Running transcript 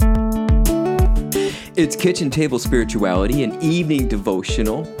It's Kitchen Table Spirituality, an evening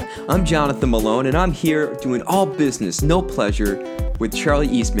devotional. I'm Jonathan Malone, and I'm here doing all business, no pleasure, with Charlie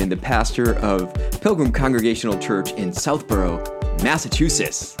Eastman, the pastor of Pilgrim Congregational Church in Southborough,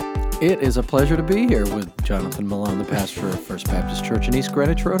 Massachusetts. It is a pleasure to be here with Jonathan Malone, the pastor of First Baptist Church in East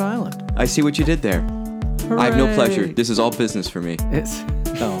Greenwich, Rhode Island. I see what you did there. Hooray. I have no pleasure. This is all business for me.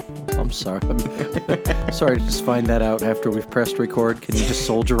 I'm sorry. I'm sorry to just find that out after we've pressed record. Can you just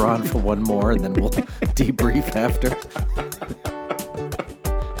soldier on for one more and then we'll debrief after?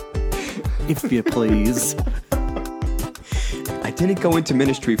 If you please. I didn't go into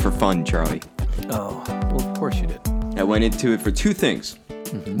ministry for fun, Charlie. Oh, well, of course you did. I went into it for two things.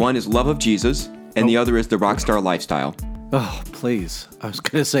 Mm-hmm. One is love of Jesus, and the other is the rock star lifestyle. Oh, please. I was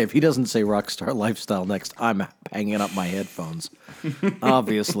going to say, if he doesn't say rockstar lifestyle next, I'm hanging up my headphones.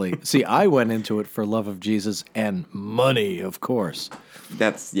 Obviously. See, I went into it for love of Jesus and money, of course.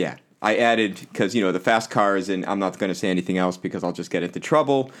 Yeah. I added, because, the fast cars, and I'm not going to say anything else because I'll just get into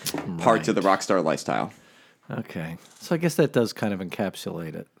trouble, parts of the rockstar lifestyle. Okay. So I guess that does kind of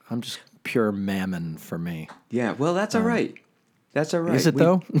encapsulate it. I'm just pure mammon for me. Yeah, well, that's all right. That's all right. Is it,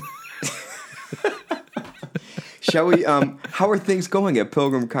 though? Shall we, how are things going at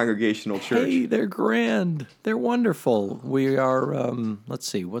Pilgrim Congregational Church? Hey, they're grand. They're wonderful. We are, let's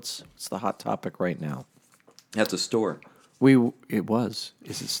see, what's the hot topic right now? That's a store. It was.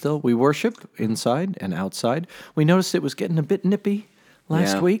 Is it still? We worship inside and outside. We noticed it was getting a bit nippy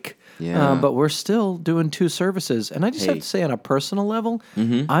last week. Yeah. But we're still doing 2 services. And I just have to say, on a personal level,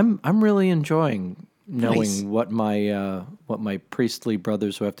 I'm really enjoying knowing what my priestly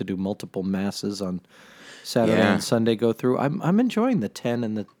brothers who have to do multiple masses on Saturday and Sunday go through. I'm enjoying the 10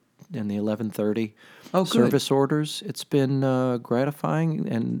 and the 11:30 service orders. It's been gratifying,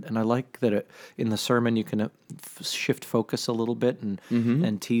 and I like that in the sermon you can shift focus a little bit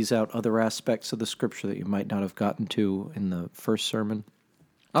and tease out other aspects of the scripture that you might not have gotten to in the first sermon.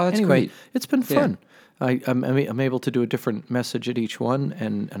 Oh, that's great. It's been fun. Yeah. I'm able to do a different message at each one,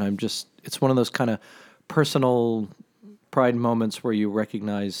 and it's one of those kind of personal pride moments where you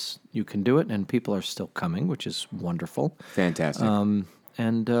recognize you can do it, and people are still coming, which is wonderful. Fantastic.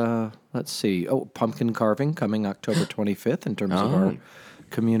 Let's see. Pumpkin carving coming October 25th in terms of our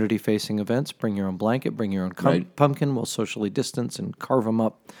community-facing events. Bring your own blanket, bring your own pumpkin. We'll socially distance and carve them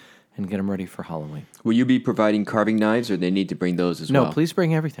up and get them ready for Halloween. Will you be providing carving knives, or they need to bring those as well? No, please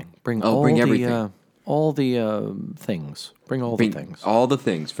bring everything. Bring everything. All the things. Bring all the things. All the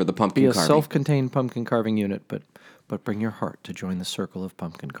things for the pumpkin carving. Be a self-contained pumpkin carving unit, but bring your heart to join the circle of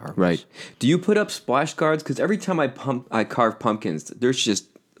pumpkin carvers. Right. Do you put up splash guards? Because every time I carve pumpkins, there's just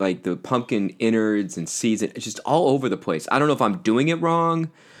like the pumpkin innards and seeds. It's just all over the place. I don't know if I'm doing it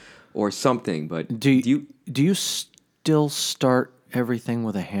wrong or something, but do you still start everything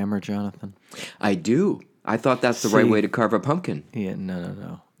with a hammer, Jonathan? I do. I thought that's the right way to carve a pumpkin. Yeah,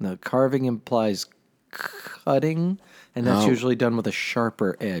 no. No, carving implies cutting, and that's usually done with a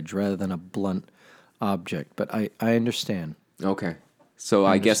sharper edge rather than a blunt object. But I understand. Okay. So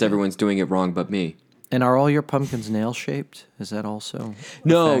I guess everyone's doing it wrong but me. And are all your pumpkins nail-shaped? Is that also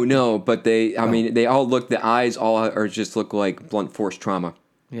No, but they all look, the eyes all are just look like blunt force trauma.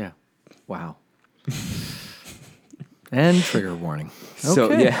 Yeah. Wow. And trigger warning. Okay.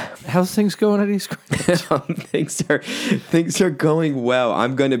 So, yeah. How's things going at East Greenwich? Things are going well.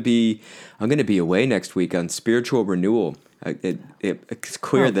 I'm going to be away next week on spiritual renewal. It's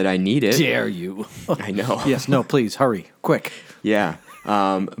clear that I need it. Dare you? I know. Yes. No. Please hurry. Quick. Yeah.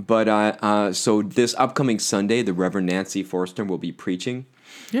 So this upcoming Sunday, the Reverend Nancy Forster will be preaching.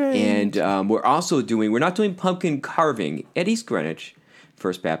 Yay. And we're not doing pumpkin carving at East Greenwich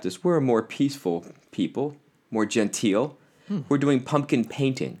First Baptist. We're a more peaceful people, more genteel. We're doing pumpkin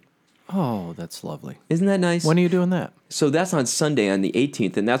painting. Oh, that's lovely. Isn't that nice? When are you doing that? So that's on Sunday on the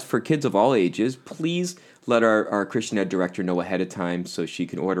 18th, and that's for kids of all ages. Please let our Christian Ed director know ahead of time so she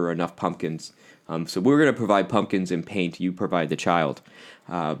can order enough pumpkins. So we're going to provide pumpkins and paint. You provide the child.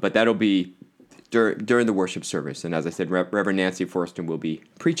 But that'll be during the worship service. And as I said, Reverend Nancy Forster will be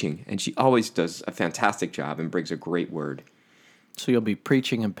preaching, and she always does a fantastic job and brings a great word. So you'll be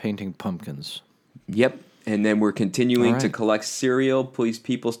preaching and painting pumpkins. Yep. And then we're continuing to collect cereal. Please,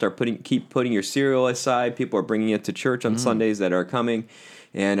 people, keep putting your cereal aside. People are bringing it to church on Sundays that are coming.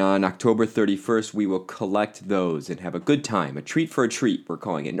 And on October 31st, we will collect those and have a good time. A treat for a treat, we're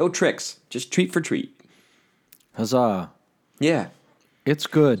calling it. No tricks, just treat for treat. Huzzah. Yeah. It's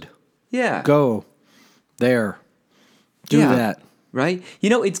good. Yeah. Go. There. Do that. Right?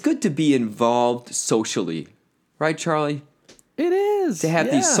 It's good to be involved socially. Right, Charlie? It is. To have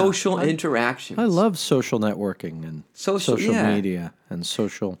these social interactions. I love social networking and social media and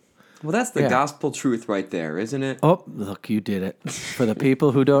social Well, that's the Yeah. gospel truth right there, isn't it? Oh, look, you did it. For the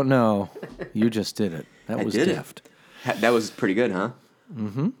people who don't know, you just did it. That I was did deft. That was pretty good, huh?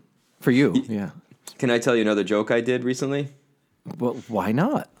 For you, yeah. Can I tell you another joke I did recently? Well, why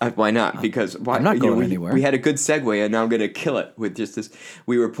not? Why not? Because I'm not going we, anywhere. We had a good segue, and now I'm going to kill it with just this.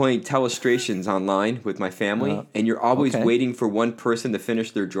 We were playing telestrations online with my family, and you're always okay. waiting for one person to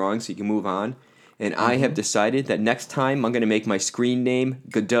finish their drawing so you can move on. And I have decided that next time I'm going to make my screen name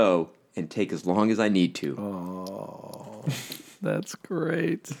Godot and take as long as I need to. Oh, that's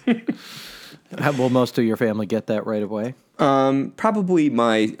great. Will most of your family get that right away? Probably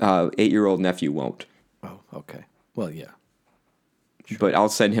my 8-year-old nephew won't, Oh, okay. Well, yeah. but I'll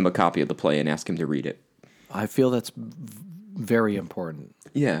send him a copy of the play and ask him to read it. I feel that's very important.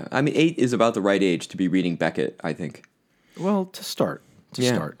 Yeah, I mean, 8 is about the right age to be reading Beckett, I think. Well, to start.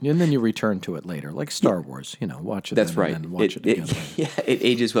 Yeah. And then you return to it later, like Star Wars. Watch it. That's then, right. And then watch it again. Yeah, it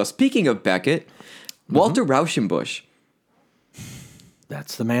ages well. Speaking of Beckett, Walter Rauschenbusch.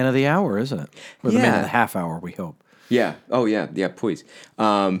 That's the man of the hour, isn't it? Or the man Yeah. of the half hour, we hope. Yeah. Oh, yeah. Yeah, please.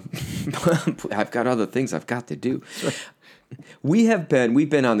 I've got other things I've got to do. We've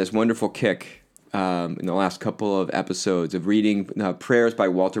been on this wonderful kick in the last couple of episodes of reading prayers by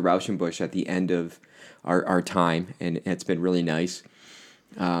Walter Rauschenbusch at the end of our time, and it's been really nice.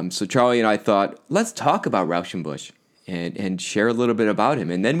 So Charlie and I thought, let's talk about Rauschenbusch and share a little bit about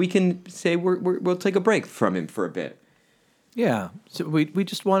him, and then we can say we'll take a break from him for a bit. Yeah. So we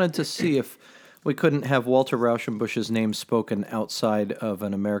just wanted to see if we couldn't have Walter Rauschenbusch's name spoken outside of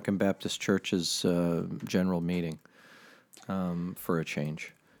an American Baptist Church's general meeting for a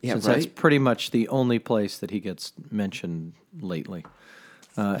change. Yeah, Since right. that's pretty much the only place that he gets mentioned lately.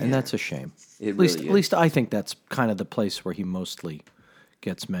 And that's a shame. It At least, really at least I think that's kind of the place where he mostly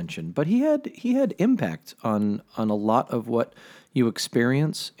gets mentioned. But he had impact on a lot of what you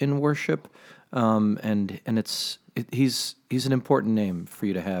experience in worship, and he's an important name for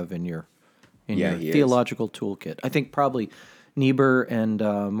you to have in your He is. theological toolkit. I think probably Niebuhr and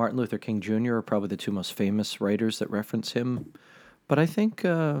Martin Luther King Jr. are probably the two most famous writers that reference him. But I think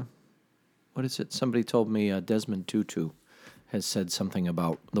what is it? Somebody told me Desmond Tutu has said something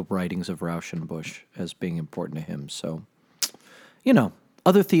about the writings of Rauschenbusch as being important to him. So,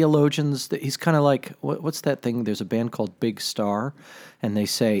 other theologians, he's kind of like, what's that thing? There's a band called Big Star, and they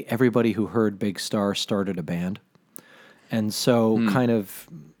say everybody who heard Big Star started a band. And so kind of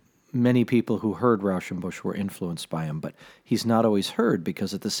many people who heard Rauschenbusch were influenced by him, but he's not always heard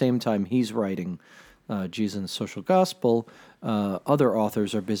because at the same time he's writing Jesus and the Social Gospel, other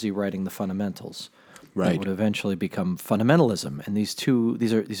authors are busy writing the fundamentals. Right. That would eventually become fundamentalism. And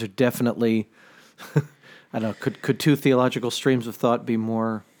these are definitely, I don't know, could two theological streams of thought be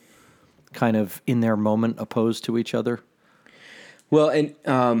more kind of in their moment opposed to each other? Well, and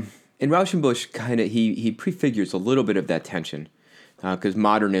Rauschenbusch kind of he prefigures a little bit of that tension because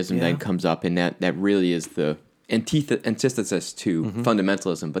modernism then comes up, and that really is the antithesis to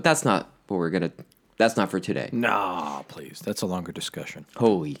fundamentalism. But that's not what that's not for today. No, please. That's a longer discussion.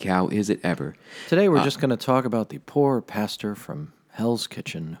 Holy cow, is it ever? Today we're just going to talk about the poor pastor from Hell's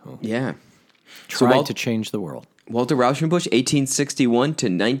Kitchen who Yeah. tried to change the world. Walter Rauschenbusch, 1861 to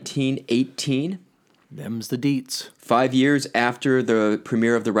 1918. Them's the deets. 5 years after the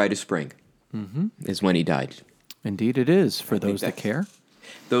premiere of The Rite of Spring is when he died. Indeed it is, for those that care.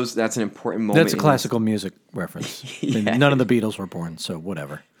 That's an important moment. That's a classical music reference. Yeah. None of the Beatles were born, so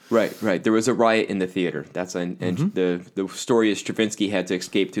whatever. Right. There was a riot in the theater. And the story is Stravinsky had to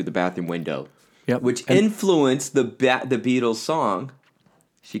escape through the bathroom window, which influenced the Beatles song.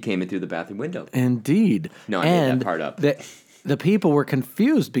 She came in through the bathroom window. Indeed. No, I made that part up. The people were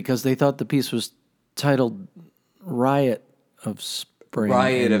confused because they thought the piece was titled Riot of Spring.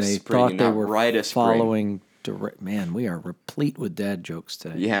 Riot and of they Spring, thought they not were Rite of Spring. following direct. Man, we are replete with dad jokes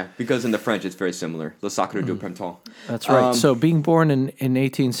today. Yeah, because in the French it's very similar. Le Sacre du Printemps. That's right. So being born in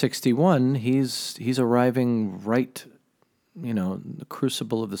 1861, he's arriving right, the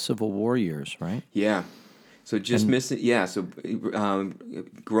crucible of the Civil War years, right? Yeah. So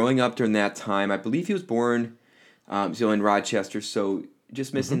growing up during that time, I believe he was born in Rochester, so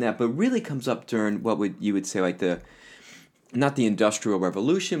just missing that, but really comes up during you would say like not the Industrial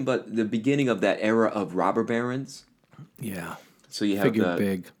Revolution, but the beginning of that era of robber barons. Yeah. So you have Figure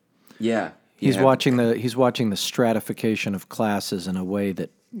big. Yeah. He's watching the stratification of classes in a way that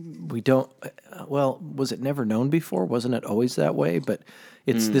we don't. Well, was it never known before? Wasn't it always that way? But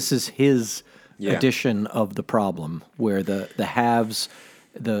this is his edition of the problem, where the haves,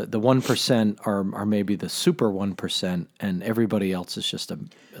 the 1% are maybe the super 1%, and everybody else is just a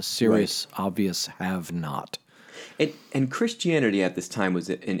serious, obvious have not. And Christianity at this time was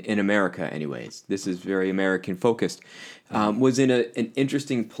in America, anyways. This is very American focused. Was in an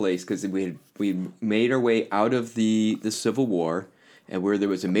interesting place because we made our way out of the Civil War, and where there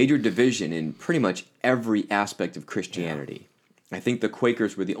was a major division in pretty much every aspect of Christianity. I think the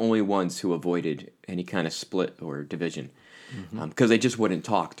Quakers were the only ones who avoided any kind of split or division because they just wouldn't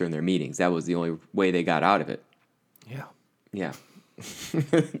talk during their meetings. That was the only way they got out of it. Yeah. Yeah.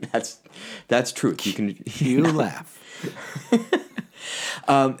 that's truth. You can laugh.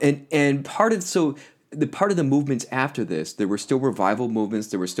 And part of the movements after this, there were still revival movements,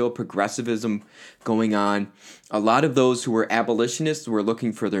 there was still progressivism going on. A lot of those who were abolitionists were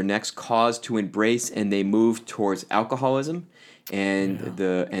looking for their next cause to embrace, and they moved towards alcoholism, and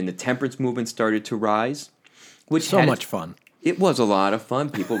the temperance movement started to rise, which so much fun. It was a lot of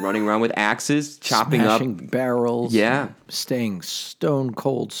fun. People running around with axes, chopping Smashing up barrels. Yeah. Staying stone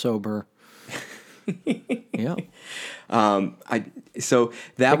cold sober. Yeah. So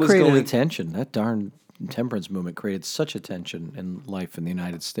that was created going attention. That darn temperance movement created such attention in life in the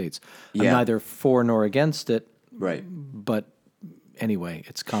United States. I'm Yeah. neither for nor against it. right. But anyway,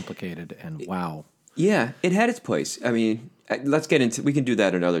 it's complicated and wow. Yeah, it had its place. I mean, let's get into. We can do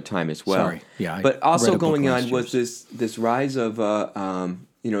that another time as well. Sorry. Yeah, I but also read a book going on last was year. this rise of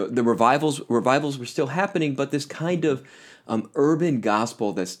the revivals. Revivals were still happening, but this kind of urban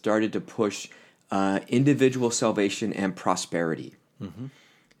gospel that started to push individual salvation and prosperity.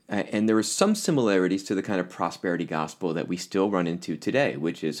 And there were some similarities to the kind of prosperity gospel that we still run into today,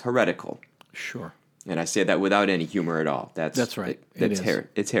 which is heretical. Sure. And I say that without any humor at all. That's right.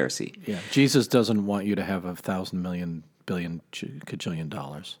 It's heresy. Yeah. Jesus doesn't want you to have 1,000 million billion cajillion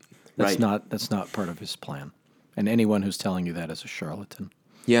dollars. That's Right. That's not part of his plan. And anyone who's telling you that is a charlatan.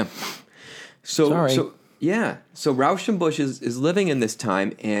 Yeah. Sorry. So Rauschenbusch is living in this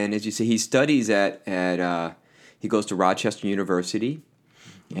time, and as you say, he studies at he goes to Rochester University,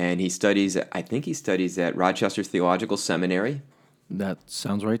 and he studies at Rochester Theological Seminary. That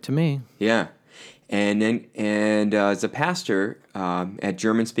sounds right to me. Yeah. And then as a pastor at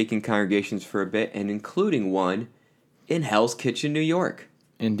German-speaking congregations for a bit, and including one in Hell's Kitchen, New York.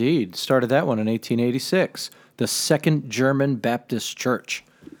 Indeed. Started that one in 1886. The Second German Baptist Church.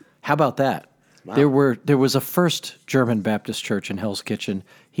 How about that? Wow. There was a first German Baptist church in Hell's Kitchen.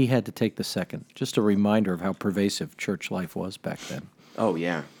 He had to take the second. Just a reminder of how pervasive church life was back then. Oh,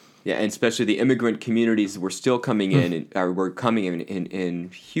 yeah. Yeah, and especially the immigrant communities were still coming in, were coming in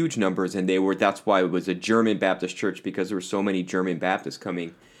huge numbers, and that's why it was a German Baptist church, because there were so many German Baptists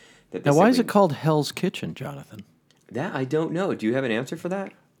coming. Now, why is it called Hell's Kitchen, Jonathan? That I don't know. Do you have an answer for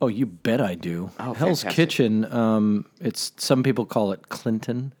that? Oh, you bet I do. Oh, Hell's fantastic. Kitchen, it's some people call it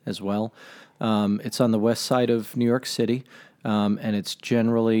Clinton as well. It's on the west side of New York City, and it's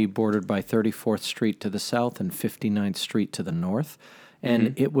generally bordered by 34th Street to the south and 59th Street to the north.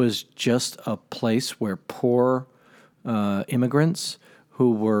 And it was just a place where poor immigrants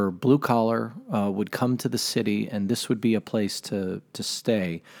who were blue collar would come to the city, and this would be a place to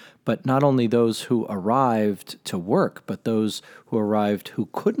stay. But not only those who arrived to work, but those who arrived who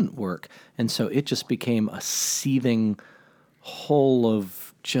couldn't work. And so it just became a seething hole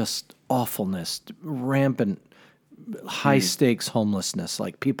of just awfulness, rampant high-stakes homelessness,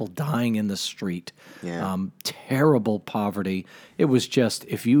 like people dying in the street, Yeah. Terrible poverty. It was just,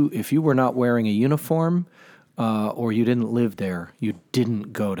 if you were not wearing a uniform or you didn't live there, you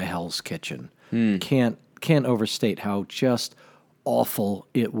didn't go to Hell's Kitchen. Can't overstate how just awful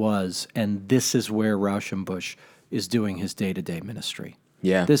it was, and this is where Rauschenbusch is doing his day-to-day ministry.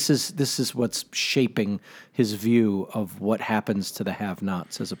 Yeah. This is what's shaping his view of what happens to the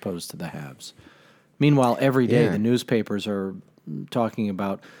have-nots as opposed to the haves. Meanwhile, every day Yeah. the newspapers are talking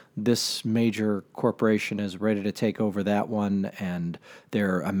about this major corporation is ready to take over that one, and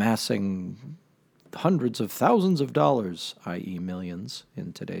they're amassing hundreds of thousands of dollars, i.e. millions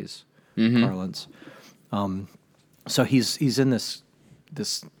in today's parlance. So he's in this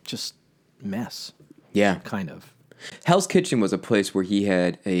just mess, Yeah. kind of. Hell's Kitchen was a place where he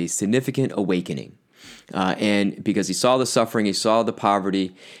had a significant awakening. And because he saw the suffering, he saw the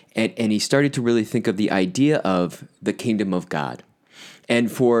poverty, and he started to really think of the idea of the kingdom of God.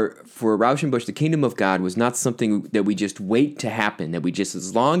 And for Rauschenbusch, the kingdom of God was not something that we just wait to happen, that we just,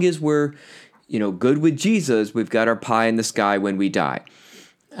 as long as we're, good with Jesus, we've got our pie in the sky when we die.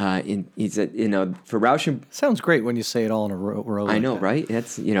 For Rauschenbusch, Sounds great when you say it all in a row. I like know, that. right?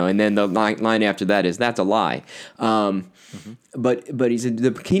 That's and then the line after that is that's a lie. But he said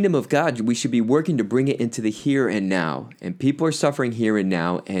the kingdom of God, we should be working to bring it into the here and now, and people are suffering here and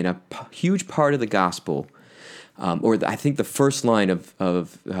now, and a huge part of the gospel I think the first line of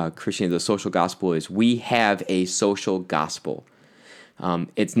Christianity, the social gospel, is we have a social gospel.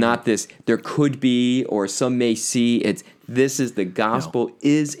 It's not this, there could be, or some may see, it's this is the gospel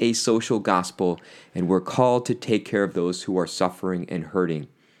is a social gospel, and we're called to take care of those who are suffering and hurting.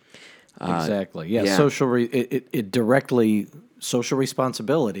 Exactly. Yeah. Social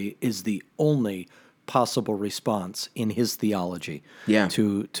responsibility is the only possible response in his theology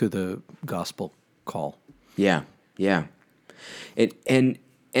to the gospel call. Yeah. Yeah. And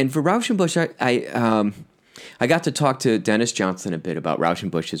for Rauschenbusch, I got to talk to Dennis Johnson a bit about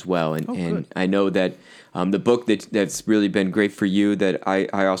Rauschenbusch as well, and I know that the book that's really been great for you that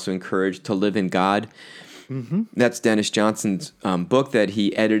I also encourage, To Live in God. Mm-hmm. That's Dennis Johnson's book that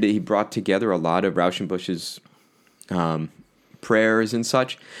he edited. He brought together a lot of Rauschenbusch's prayers and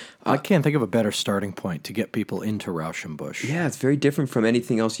such. I can't think of a better starting point to get people into Rauschenbusch. Yeah, it's very different from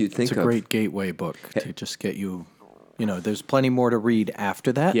anything else you'd think of. It's a great gateway book to just get you. There's plenty more to read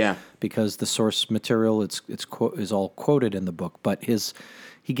after that. Yeah. Because the source material is all quoted in the book, but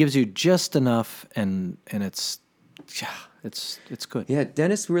he gives you just enough, and it's good. Yeah,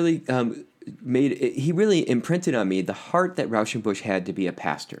 Dennis really he really imprinted on me the heart that Rauschenbusch had to be a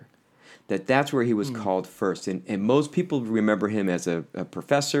pastor. That's where he was called first, and most people remember him as a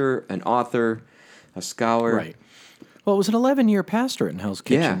professor, an author, a scholar. Right. Well, it was an 11-year pastorate in Hell's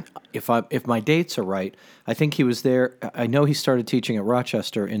Kitchen. Yeah. If my dates are right, I think he was there. I know he started teaching at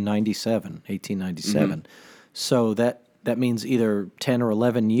Rochester in 1897. Mm-hmm. So that means either 10 or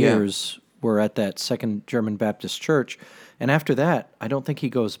 11 years were at that Second German Baptist Church. And after that, I don't think he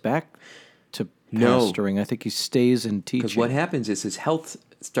goes back to pastoring. I think he stays in teaching. Because what happens is his health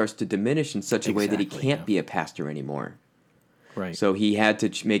starts to diminish in such a way that he can't be a pastor anymore. Right. So he had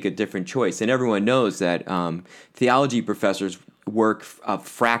to make a different choice. And everyone knows that theology professors work a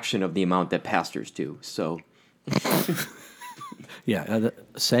fraction of the amount that pastors do. So,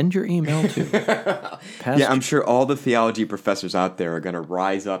 send your email to pastor. Yeah, I'm sure all the theology professors out there are going to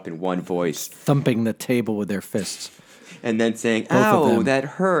rise up in one voice, thumping the table with their fists. And then saying, "Ow, that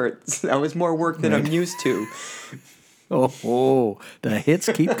hurts. That was more work than I'm used to." Oh, the hits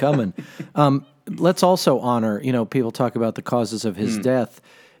keep coming. Let's also honor, people talk about the causes of his death.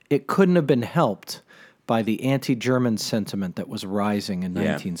 It couldn't have been helped by the anti-German sentiment that was rising in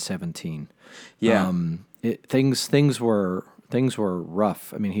 1917. Yeah. Things were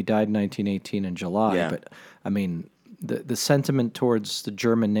rough. I mean, he died in 1918 in July, but I mean, the sentiment towards the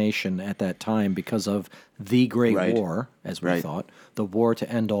German nation at that time, because of the Great War, as we thought, the war to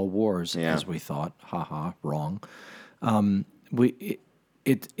end all wars, as we thought, wrong.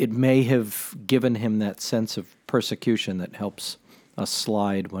 It may have given him that sense of persecution that helps us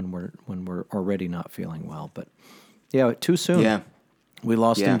slide when we're already not feeling well. But too soon. Yeah, we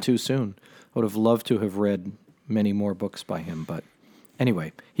lost him too soon. I would have loved to have read many more books by him, but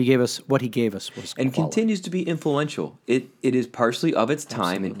anyway, he gave us what he gave us was and quality. Continues to be influential. It is partially of its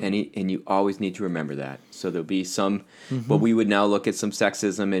time, and you always need to remember that. So there'll be some what we would now look at some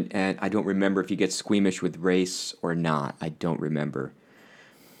sexism, and I don't remember if you get squeamish with race or not. I don't remember.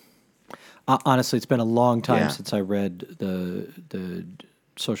 Honestly, it's been a long time since I read the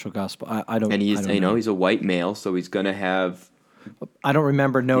social gospel. I don't. And I don't know he's a white male, so he's going to have. I don't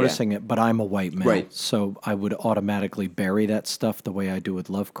remember noticing it, but I'm a white male, so I would automatically bury that stuff the way I do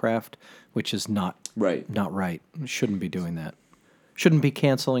with Lovecraft, which is not right. Shouldn't be doing that. Shouldn't be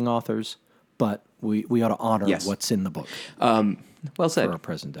canceling authors, but we ought to honor what's in the book. Well said. For our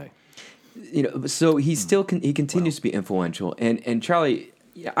present day. So he continues to be influential, and Charlie,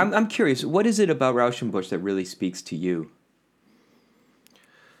 I'm curious, what is it about Rauschenbusch that really speaks to you?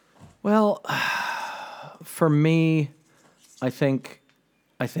 Well, for me, I think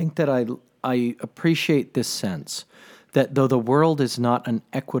that I appreciate this sense that though the world is not an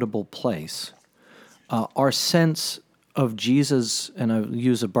equitable place, our sense of Jesus, and I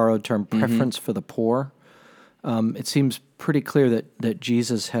use a borrowed term, preference for the poor, it seems pretty clear that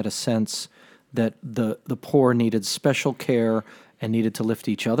Jesus had a sense that the poor needed special care and needed to lift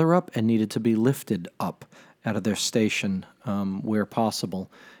each other up and needed to be lifted up out of their station where possible.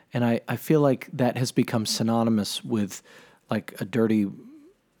 And I feel like that has become synonymous with like a dirty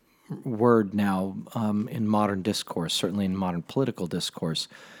word now in modern discourse, certainly in modern political discourse.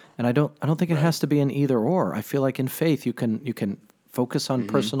 And I don't think it has to be an either or. I feel like in faith you can focus on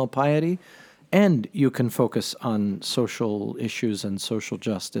personal piety, and you can focus on social issues and social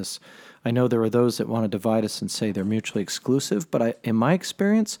justice. I know there are those that want to divide us and say they're mutually exclusive, but in my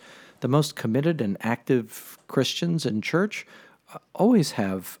experience, the most committed and active Christians in church always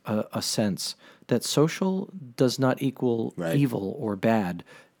have a sense that social does not equal evil or bad,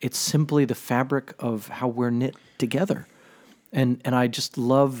 It's simply the fabric of how we're knit together. And I just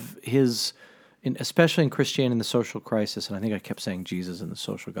love his, especially in Christianity and the Social Crisis, and I think I kept saying Jesus and the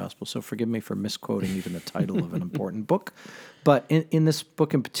Social Gospel, so forgive me for misquoting even the title of an important book. But in this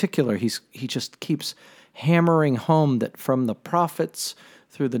book in particular, he just keeps hammering home that from the prophets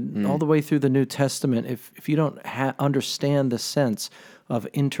through all the way through the New Testament, if you don't understand the sense of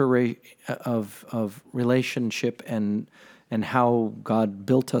of relationship and how God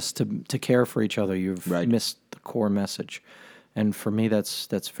built us to care for each other, you've missed the core message. And for me,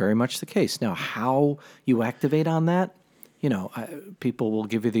 that's very much the case. Now, how you activate on that, people will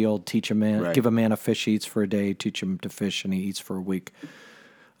give you the old give a man a fish, he eats for a day, teach him to fish, and he eats for a week.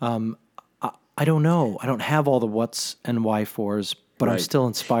 I don't know. I don't have all the what's and why fors, but I'm still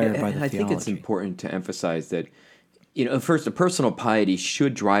inspired by the theology. I think it's important to emphasize that, first, a personal piety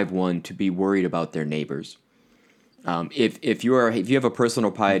should drive one to be worried about their neighbors. If you have a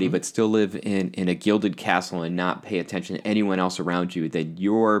personal piety but still live in a gilded castle and not pay attention to anyone else around you, then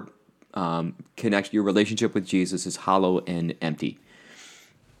your your relationship with Jesus is hollow and empty.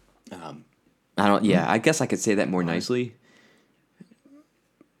 I guess I could say that more nicely.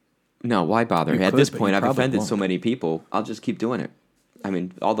 No, why bother? At this point, I've offended so many people. I'll just keep doing it. I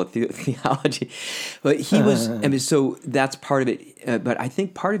mean, all the theology. But he was, so that's part of it. But I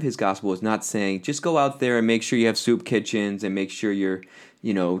think part of his gospel is not saying, just go out there and make sure you have soup kitchens and make sure you're,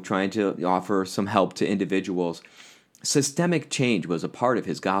 trying to offer some help to individuals. Systemic change was a part of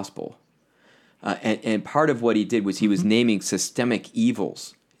his gospel. And part of what he did was he was naming systemic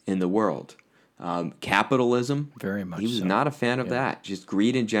evils in the world. Capitalism. Very much He was not a fan of that. Just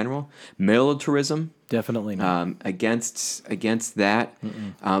greed in general. Militarism. Definitely not. Against that.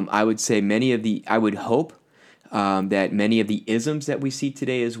 I would hope that many of the isms that we see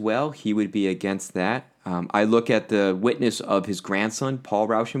today as well, he would be against that. I look at the witness of his grandson, Paul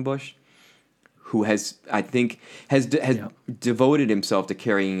Rauschenbusch, who has devoted himself to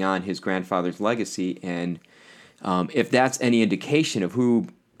carrying on his grandfather's legacy. And if that's any indication of who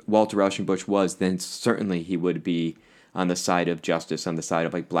Walter Rauschenbusch was, then certainly he would be on the side of justice, on the side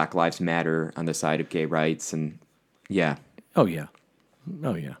of Black Lives Matter, on the side of gay rights, and yeah. Oh yeah.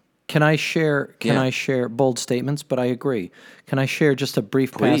 Can I share bold statements? But I agree. Can I share just a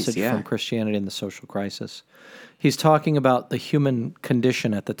brief passage from Christianity and the Social Crisis? He's talking about the human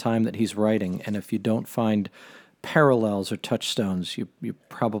condition at the time that he's writing, and if you don't find parallels or touchstones, you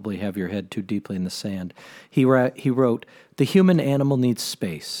probably have your head too deeply in the sand. He wrote, "The human animal needs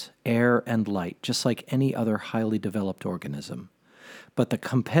space, air, and light, just like any other highly developed organism. But the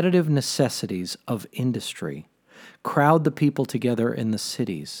competitive necessities of industry crowd the people together in the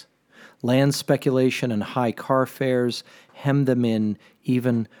cities. Land speculation and high car fares hem them in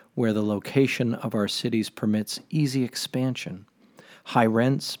even where the location of our cities permits easy expansion. High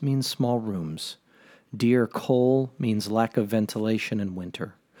rents mean small rooms. Dear coal means lack of ventilation in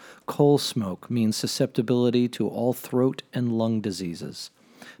winter. Coal smoke means susceptibility to all throat and lung diseases.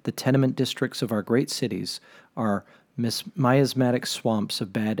 The tenement districts of our great cities are miasmatic swamps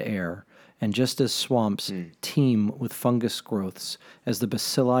of bad air, and just as swamps teem with fungus growths, as the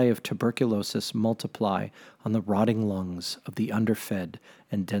bacilli of tuberculosis multiply on the rotting lungs of the underfed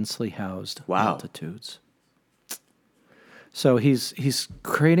and densely housed multitudes." So he's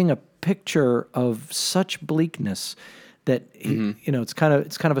creating a picture of such bleakness that it's kind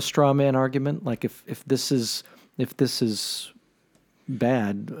of a straw man argument. Like if this is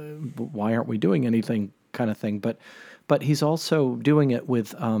bad, why aren't we doing anything? Kind of thing. But he's also doing it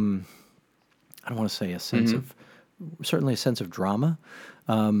with I don't want to say a sense of certainly a sense of drama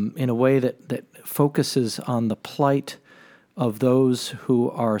in a way that focuses on the plight of those who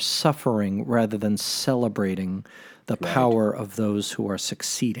are suffering rather than celebrating the power of those who are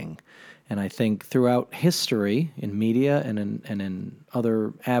succeeding. And I think throughout history, in media and in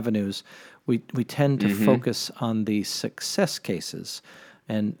other avenues, we tend to focus on the success cases.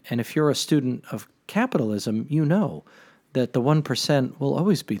 And if you're a student of capitalism, you know that the 1% will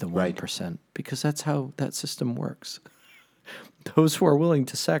always be the 1% because that's how that system works. Those who are willing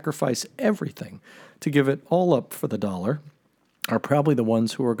to sacrifice everything to give it all up for the dollar are probably the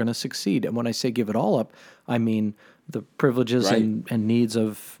ones who are going to succeed. And when I say give it all up, I mean the privileges and needs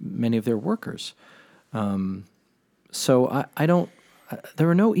of many of their workers. So I don't. There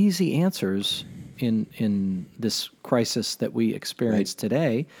are no easy answers in this crisis that we experience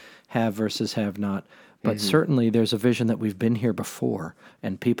today, have versus have not. But certainly there's a vision that we've been here before,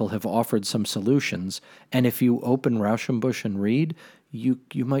 and people have offered some solutions. And if you open Rauschenbusch and read, you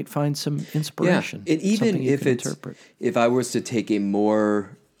might find some inspiration. Yeah, and even if I was to take a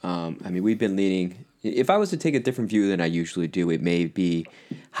more, we've been leaning If I was to take a different view than I usually do, it may be,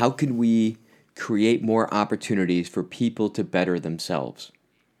 how can we create more opportunities for people to better themselves?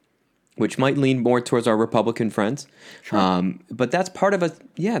 Which might lean more towards our Republican friends. Sure. But that's part of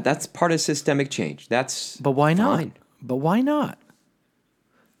that's part of systemic change. That's But why fine. not? But why not?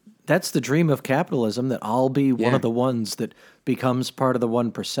 That's the dream of capitalism, that I'll be one Yeah. of the ones that becomes part of the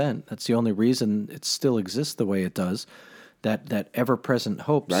 1%. That's the only reason it still exists the way it does, that ever-present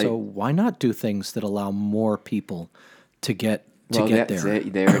hope. Right. So why not do things that allow more people to get Well, there?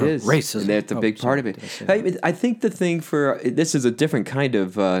 there it is. Racism. And that's a big part of it. Did I say that? I think the thing this is a different kind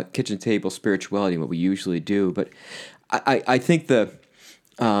of kitchen table spirituality than what we usually do, but I think the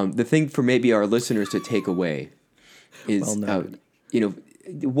thing for maybe our listeners to take away is, Well noted.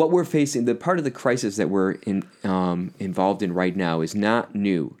 what we're facing, the part of the crisis that we're involved in right now is not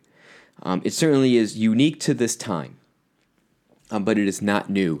new. It certainly is unique to this time. But it is not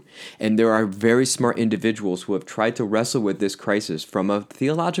new. And there are very smart individuals who have tried to wrestle with this crisis from a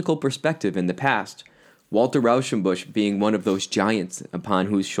theological perspective in the past. Walter Rauschenbusch being one of those giants upon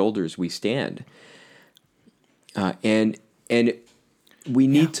whose shoulders we stand. And we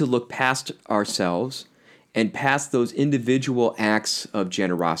need to look past ourselves and past those individual acts of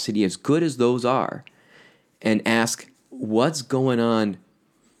generosity, as good as those are, and ask, what's going on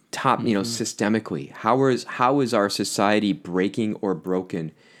systemically? How is our society breaking or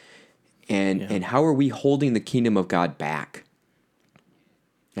broken? And how are we holding the kingdom of God back?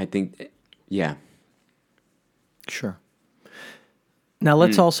 I think, yeah. Sure. Now,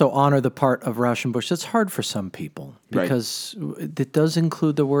 let's also honor the part of Rauschenbusch that's hard for some people, Right. because it does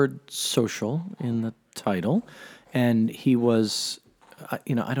include the word social in the title. And he was,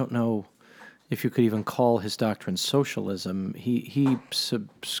 I don't know if you could even call his doctrine socialism. He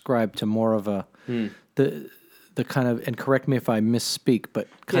subscribed to more of the kind of, and correct me if I misspeak, but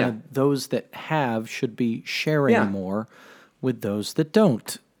kind of those that have should be sharing more with those that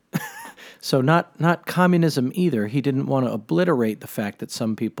don't. So not communism either. He didn't want to obliterate the fact that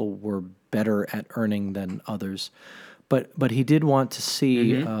some people were better at earning than others, but he did want to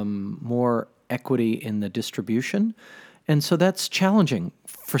see more equity in the distribution, and so that's challenging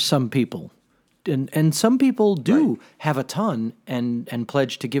for some people. And some people do have a ton and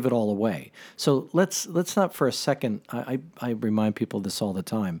pledge to give it all away. So let's not for a second. I remind people this all the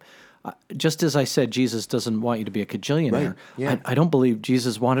time. Just as I said, Jesus doesn't want you to be a cajillionaire. Right. Yeah. I don't believe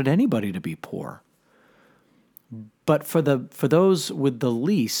Jesus wanted anybody to be poor. But for those with the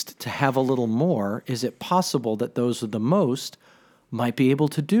least to have a little more, is it possible that those with the most might be able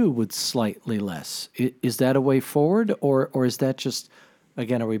to do with slightly less? Is that a way forward, or is that just,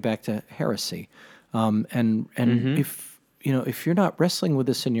 again, are we back to heresy? If you're not wrestling with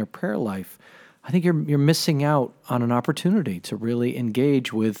this in your prayer life, I think you're missing out on an opportunity to really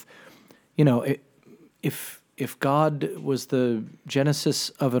engage with, if God was the genesis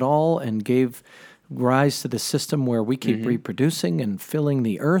of it all and gave rise to the system where we keep reproducing and filling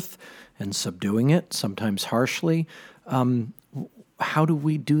the earth and subduing it, sometimes harshly, how do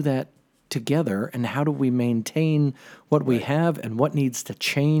we do that together, and how do we maintain what we have, and what needs to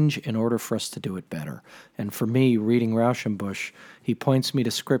change in order for us to do it better? And for me, reading Rauschenbusch, he points me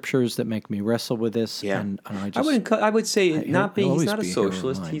to scriptures that make me wrestle with this. Yeah. And I would say he's not a be a hero of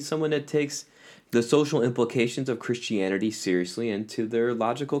socialist. mine. He's someone that takes the social implications of Christianity seriously and to their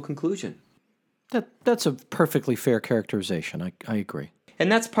logical conclusion. That's a perfectly fair characterization. I agree.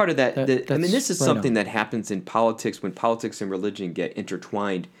 And that's part of that. This is right something on. that happens in politics when politics and religion get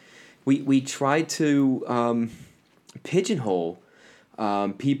intertwined. We try to pigeonhole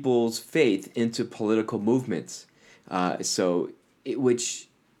people's faith into political movements,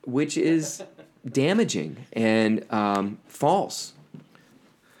 which is damaging and false.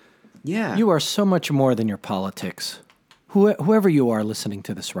 Yeah, You are so much more than your politics. Whoever you are listening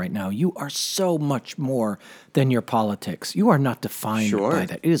to this right now, you are so much more than your politics. You are not defined by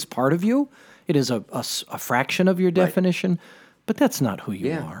that. It is part of you. It is a fraction of your definition, but that's not who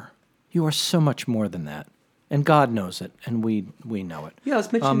you are. You are so much more than that. And God knows it, and we know it. Yeah,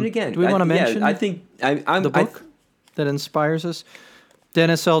 let's mention it again. Do we want to mention I think I'm the book that inspires us?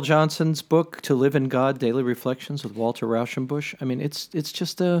 Dennis L. Johnson's book, To Live in God, Daily Reflections with Walter Rauschenbusch. I mean, it's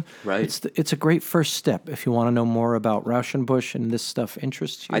just it's a great first step if you want to know more about Rauschenbusch and this stuff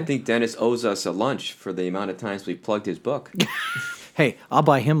interests you. I think Dennis owes us a lunch for the amount of times we plugged his book. Hey, I'll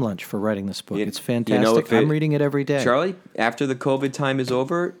buy him lunch for writing this book. It's fantastic. I'm reading it every day. Charlie, after the COVID time is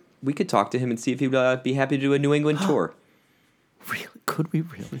over, we could talk to him and see if he'd be happy to do a New England tour. Really? Could we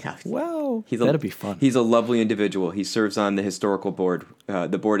really? Yeah. Wow. That'd be fun. He's a lovely individual. He serves on the historical board,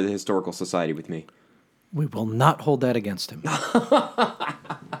 the board of the Historical Society with me. We will not hold that against him.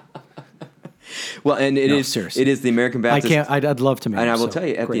 Well, and seriously. it is the American I Baptist. I'd love to meet him. And I will so, tell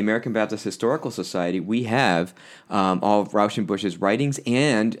you, at great. the American Baptist Historical Society, we have all of Rauschenbusch's writings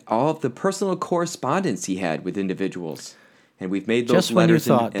and all of the personal correspondence he had with individuals. And we've made those Just when you letters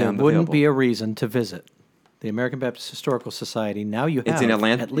thought there available. wouldn't be a reason to visit the American Baptist Historical Society, now you have It's in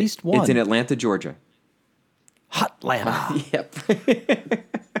Atlanta, at least one. It's in Atlanta, Georgia. Hotlanta. Yep.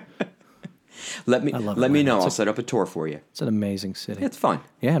 Let me know. I'll set up a tour for you. It's an amazing city. It's fun.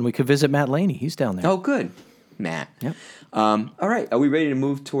 Yeah, and we could visit Matt Laney. He's down there. Oh, good, Matt. Yep. All right. Are we ready to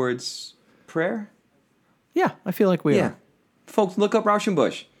move towards prayer? Yeah, I feel like we are. Folks, look up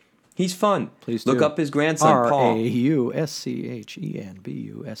Rauschenbusch. He's fun. Please look do. up his grandson, Paul.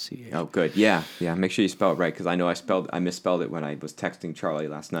 Rauschenbusch. Oh, good. Yeah. Make sure you spell it right, because I know I misspelled it when I was texting Charlie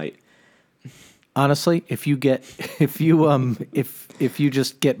last night. Honestly, if you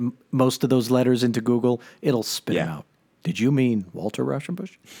just get most of those letters into Google, it'll spit them out. Did you mean Walter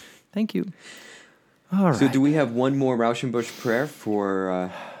Rauschenbusch? Thank you. All right. So, do we have one more Rauschenbusch prayer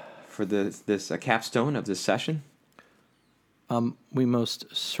for this capstone of this session? We most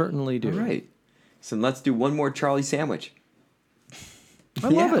certainly do. All right. So let's do one more Charlie sandwich. I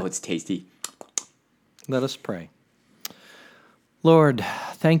love it. It's tasty. Let us pray. Lord,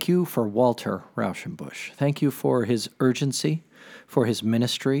 thank you for Walter Rauschenbusch. Thank you for his urgency, for his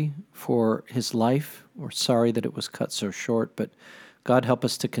ministry, for his life. We're sorry that it was cut so short, but God, help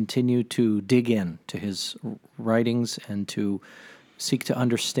us to continue to dig in to his writings and to seek to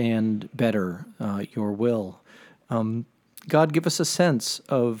understand better your will. God, give us a sense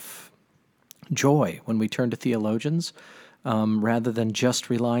of joy when we turn to theologians rather than just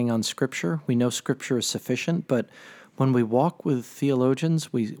relying on Scripture. We know Scripture is sufficient, but when we walk with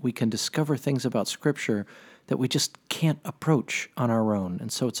theologians, we can discover things about Scripture that we just can't approach on our own,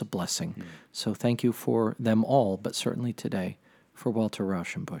 and so it's a blessing. Mm. So thank you for them all, but certainly today for Walter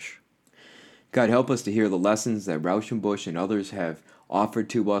Rauschenbusch. God, help us to hear the lessons that Rauschenbusch and others have offered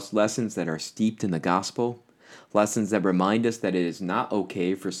to us, lessons that are steeped in the gospel, lessons that remind us that it is not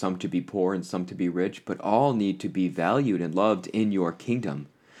okay for some to be poor and some to be rich, but all need to be valued and loved in your kingdom.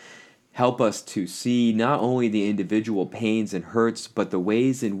 Help us to see not only the individual pains and hurts, but the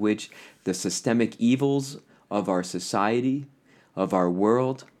ways in which the systemic evils of our society, of our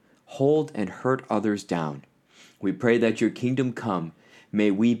world, hold and hurt others down. We pray that your kingdom come.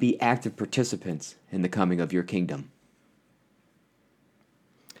 May we be active participants in the coming of your kingdom.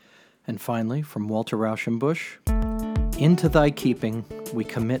 And finally, from Walter Rauschenbusch, into thy keeping we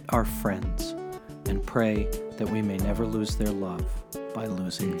commit our friends and pray that we may never lose their love by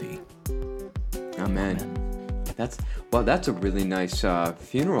losing thee. Amen. That's a really nice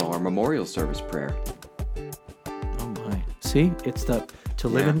funeral or memorial service prayer. Oh my! See, it's to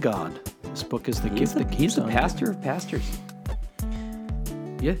live in God. This book is the gift that keeps He's the on pastor giving. of pastors.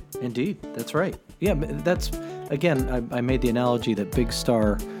 Yeah, indeed, that's right. Yeah, that's again. I made the analogy that Big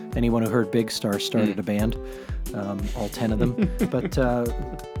Star. Anyone who heard Big Star started a band, all 10 of them. But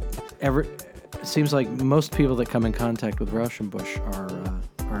it seems like most people that come in contact with Rauschenbusch are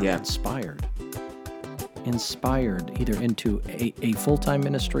inspired either into a full-time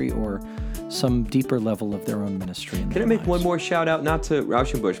ministry or some deeper level of their own ministry. Can I make one more shout out, not to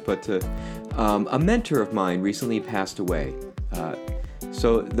Rauschenbusch, but to a mentor of mine recently passed away.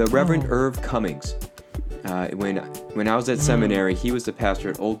 So the Reverend Irv Cummings. When I was at seminary, he was the pastor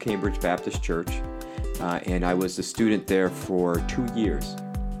at Old Cambridge Baptist Church, and I was a student there for 2 years.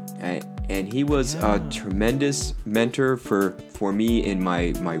 And he was a tremendous mentor for me in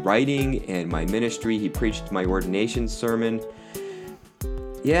my writing and my ministry. He preached my ordination sermon.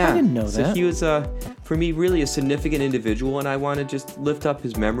 Yeah, I didn't know so that. He was, for me, really a significant individual, and I want to just lift up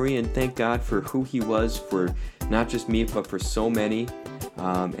his memory and thank God for who he was for not just me, but for so many,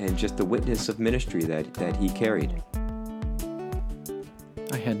 and just the witness of ministry that he carried.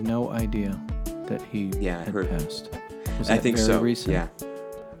 I had no idea that he had passed. Was I that think very so. Recent? Yeah.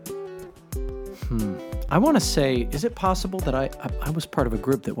 I want to say, is it possible that I was part of a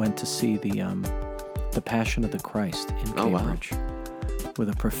group that went to see the Passion of the Christ in Cambridge with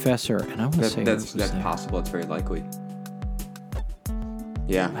a professor, and I want to say that's possible. It's very likely.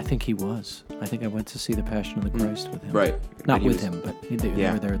 Yeah, I think he was. I think I went to see the Passion of the Christ with him. Right, not with him, but they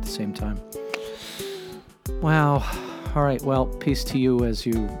were there at the same time. Wow. All right. Well, peace to you as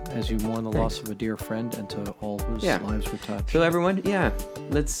you mourn the loss of a dear friend, and to all whose lives were touched. So everyone,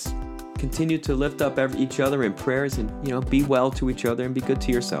 let's continue to lift up each other in prayers, and be well to each other and be good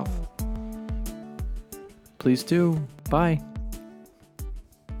to yourself. Please do. Bye.